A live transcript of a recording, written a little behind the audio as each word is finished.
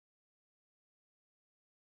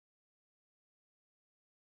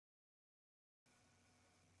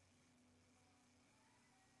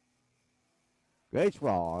Great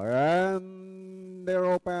floor. And they're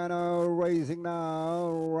open, racing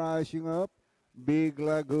now, rushing up. Big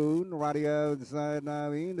Lagoon, right outside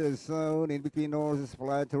now in the zone, in between horses,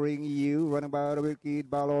 flattering you, running by the wicked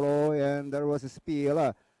Balolo, and there was a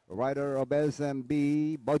spill. Rider of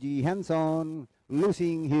SMB, Bodgy Hanson,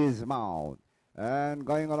 losing his mount. And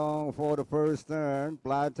going along for the first turn,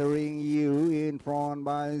 flattering you in front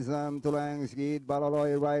by some Tulang Skid,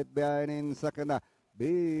 Baloloy right behind in second.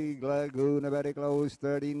 Big Lagoon, very close,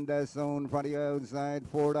 third in the zone, from the outside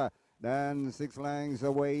for the then 6 lengths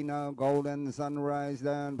away now, Golden Sunrise,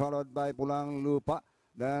 then followed by Pulang Lupa.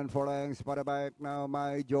 Then 4 lengths for the back now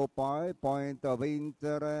by Joe Pai, Point of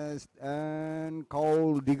Interest, and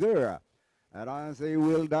Cold Digger. And as they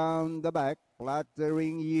will down the back,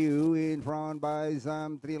 flattering you in front by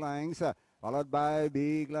some 3 lengths. Followed by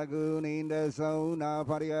Big Lagoon in the zone, now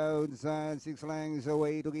for the outside, 6 lengths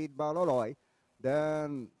away to get Baloloy.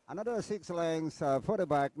 Then another 6 lengths for the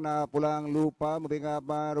back na Pulang Lupa, moving up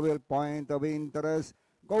by the wheel, Point of Interest,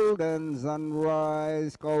 Golden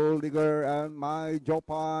Sunrise, Cold Digger, and My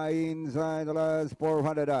Jopai inside the last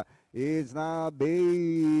 400. It's now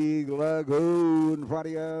Big Lagoon for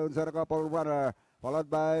the outside, a couple runner, followed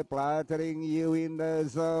by Flattering You in the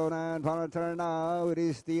zone, and for the turn now, it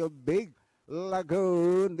is still Big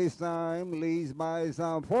Lagoon, this time leads by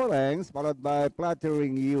some 4 lengths, followed by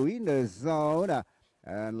Flattering You in the zone.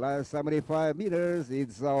 And last 75 meters,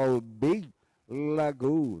 it's all Big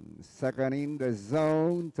Lagoon. Second in the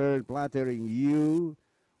zone, third Flattering You,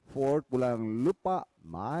 fourth Pulang Lupa,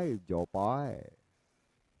 My Jopay.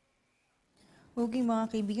 Okay mga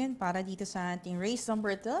kaibigan, para dito sa ating race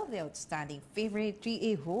number 12, the outstanding favorite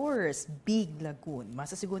 3A horse, Big Lagoon.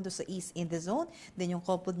 Masa segundo sa East in the Zone. Then yung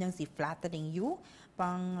coupled niyang si Flattering You.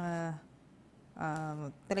 Pang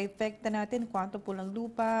trifecta natin, Kwanto Pulang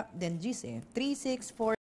Lupa. Then Gise, 3, 6,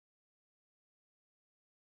 4,